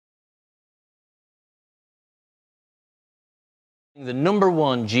The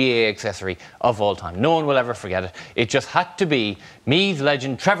 #1 GA accessory of all time. No one will ever forget it. It just had to be Meath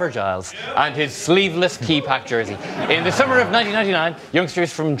legend Trevor Giles and his sleeveless Kepak jersey. In the summer of 1999,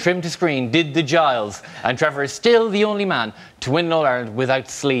 youngsters from Trim to Skryne did the Giles, and Trevor is still the only man to win All-Ireland without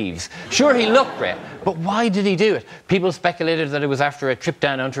sleeves. Sure, he looked great, but why did he do it? People speculated that it was after a trip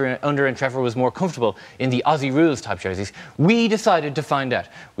down under and Trevor was more comfortable in the Aussie rules type jerseys. We decided to find out.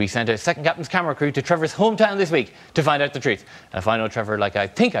 We sent a second captain's camera crew to Trevor's hometown this week to find out the truth. And if I know Trevor like I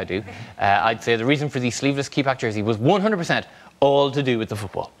think I do, I'd say the reason for the sleeveless Kepak jersey was 100% all to do with the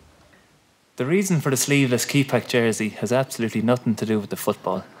football. The reason for the sleeveless Kepak jersey has absolutely nothing to do with the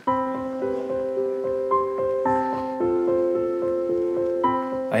football.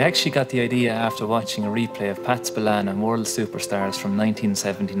 I actually got the idea after watching a replay of Pat Spillane and World Superstars from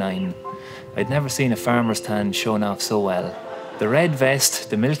 1979. I'd never seen a farmer's tan shown off so well. The red vest,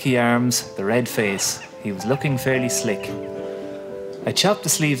 the milky arms, the red face. He was looking fairly slick. I chopped the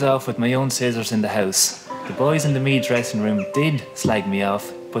sleeves off with my own scissors in the house. The boys in the Meath dressing room did slag me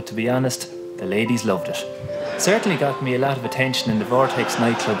off, but to be honest, the ladies loved it. Certainly got me a lot of attention in the Vortex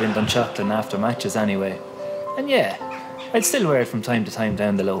nightclub in Dunshaughlin after matches anyway. And yeah, I'd still wear it from time to time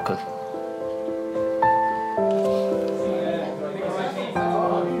down the local.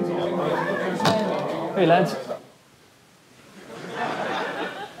 Hey lads.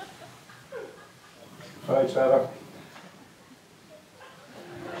 Hi Trevor.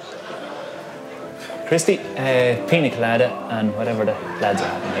 Christy, pina colada and whatever the lads are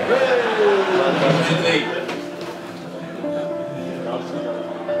having here.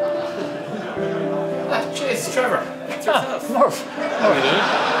 Jeez, Trevor. Murph. How are you doing?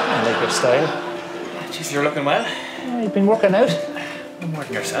 I like your style. Jeez, you're looking well. Yeah, you've been working out. You're more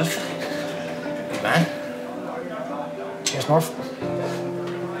than yourself. Good man. Cheers, Murph.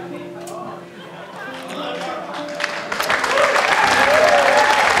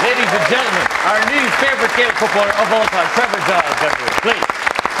 Ladies and gentlemen, our new favourite Gaelic footballer of all time, Trevor Giles, please.